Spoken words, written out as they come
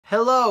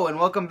Hello and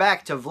welcome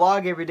back to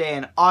Vlog Every Day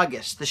in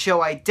August, the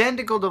show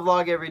identical to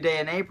Vlog Every Day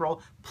in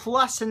April,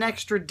 plus an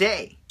extra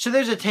day. So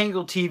there's a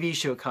Tangled TV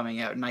show coming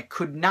out, and I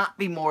could not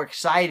be more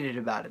excited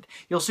about it.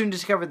 You'll soon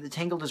discover that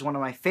Tangled is one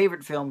of my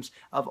favorite films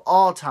of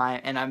all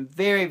time, and I'm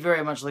very,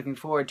 very much looking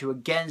forward to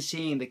again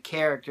seeing the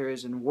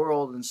characters and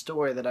world and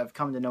story that I've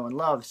come to know and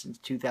love since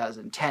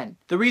 2010.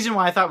 The reason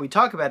why I thought we'd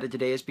talk about it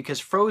today is because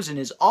Frozen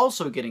is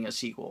also getting a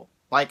sequel.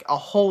 Like a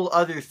whole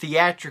other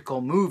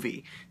theatrical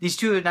movie. These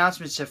two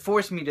announcements have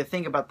forced me to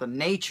think about the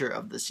nature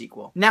of the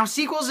sequel. Now,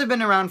 sequels have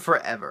been around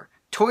forever.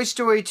 Toy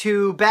Story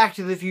 2, Back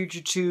to the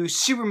Future 2,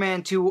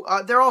 Superman 2,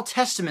 they're all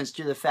testaments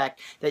to the fact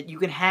that you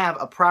can have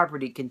a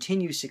property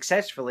continue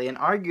successfully and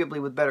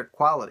arguably with better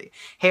quality.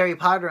 Harry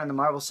Potter and the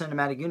Marvel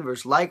Cinematic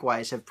Universe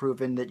likewise have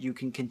proven that you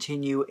can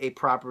continue a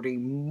property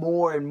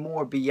more and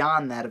more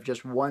beyond that of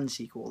just one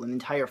sequel, an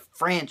entire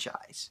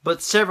franchise.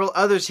 But several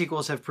other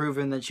sequels have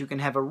proven that you can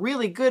have a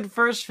really good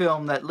first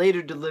film that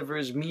later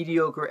delivers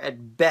mediocre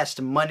at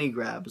best money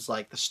grabs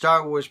like the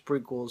Star Wars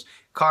prequels,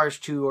 Cars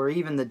 2, or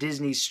even the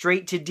Disney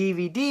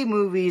straight-to-DVD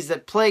movies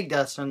that plagued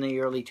us in the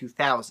early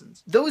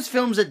 2000s. Those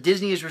films that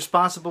Disney is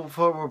responsible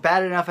for were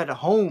bad enough at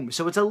home,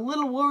 so it's a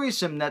little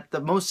worrisome that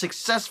the most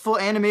successful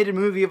animated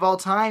movie of all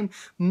time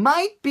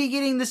might be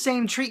getting the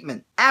same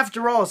treatment.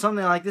 After all,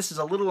 something like this is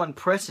a little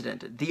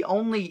unprecedented. The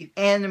only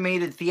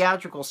animated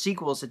theatrical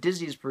sequels that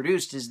Disney has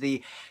produced is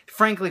the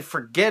frankly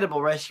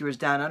forgettable Rescuers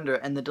Down Under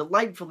and the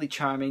delightfully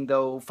charming,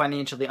 though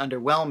financially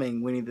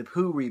underwhelming, Winnie the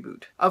Pooh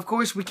reboot. Of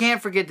course, we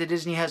can't forget that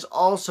Disney has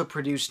also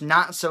produced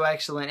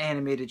not-so-excellent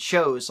animated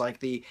shows like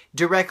the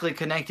directly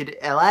connected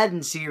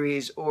Aladdin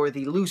series or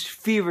the loose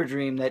fever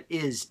dream that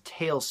is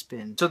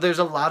Tailspin. So there's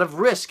a lot of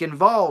risk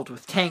involved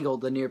with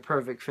Tangled, the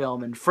near-perfect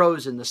film, and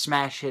Frozen, the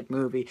smash hit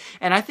movie,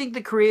 and I think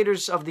the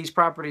creators of these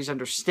properties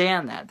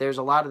understand that. There's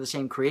a lot of the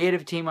same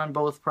creative team on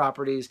both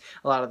properties,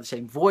 a lot of the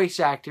same voice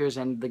actors,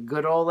 and the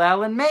good old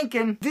Alan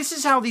Menken. This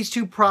is how these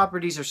two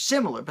properties are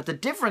similar, but the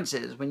difference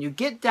is, when you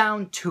get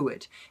down to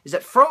it, is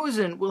that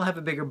Frozen will have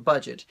a bigger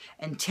budget,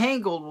 and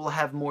Tangled will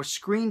have more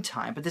screen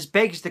time, but this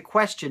begs the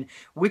question,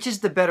 which is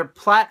the better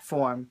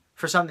platform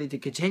for something to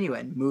continue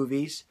in,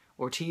 movies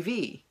or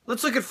TV?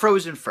 Let's look at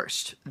Frozen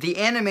first. The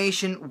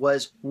animation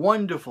was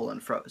wonderful in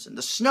Frozen.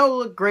 The snow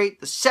looked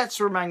great, the sets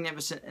were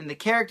magnificent, and the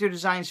character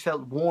designs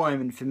felt warm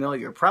and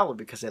familiar, probably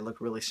because they look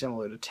really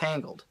similar to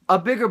Tangled. A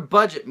bigger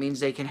budget means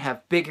they can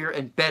have bigger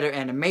and better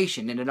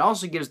animation, and it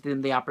also gives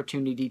them the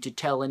opportunity to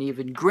tell an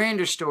even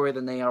grander story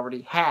than they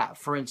already have.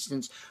 For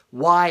instance,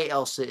 why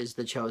Elsa is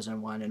the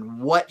chosen one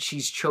and what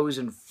she's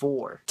chosen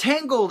for.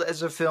 Tangled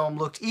as a film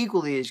looked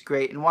equally as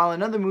great, and while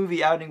another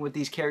movie outing with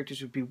these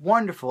characters would be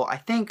wonderful, I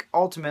think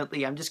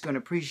ultimately I'm just going to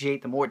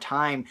appreciate the more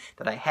time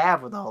that I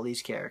have with all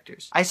these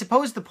characters. I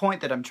suppose the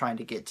point that I'm trying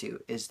to get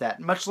to is that,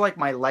 much like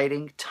my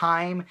lighting,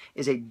 time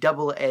is a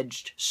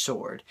double-edged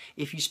sword.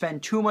 If you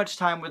spend too much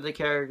time with the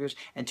characters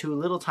and too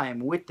little time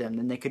with them,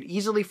 then they could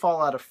easily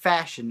fall out of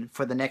fashion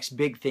for the next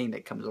big thing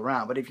that comes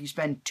around. But if you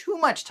spend too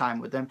much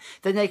time with them,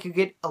 then they could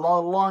get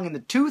long in the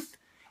tooth,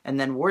 and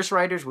then worse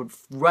writers would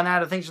run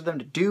out of things for them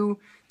to do.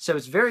 So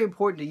it's very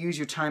important to use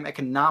your time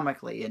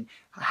economically and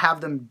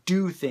have them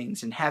do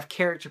things and have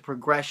character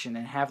progression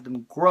and have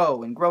them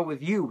grow and grow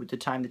with you with the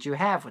time that you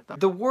have with them.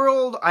 The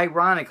world,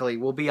 ironically,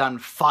 will be on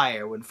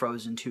fire when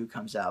Frozen 2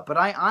 comes out, but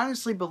I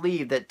honestly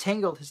believe that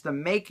Tangled has the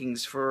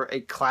makings for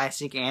a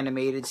classic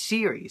animated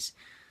series.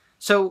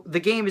 So the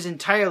game is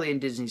entirely in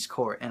Disney's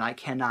court, and I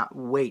cannot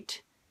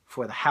wait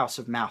for the House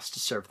of Mouse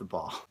to serve the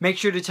ball. Make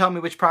sure to tell me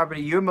which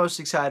property you're most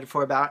excited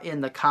for about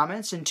in the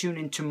comments, and tune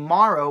in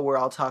tomorrow where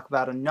I'll talk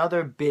about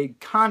another big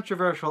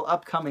controversial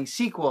upcoming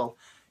sequel,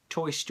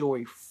 Toy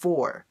Story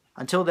 4.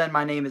 Until then,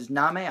 my name is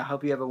Name. I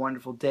hope you have a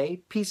wonderful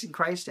day. Peace in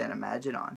Christ and imagine on.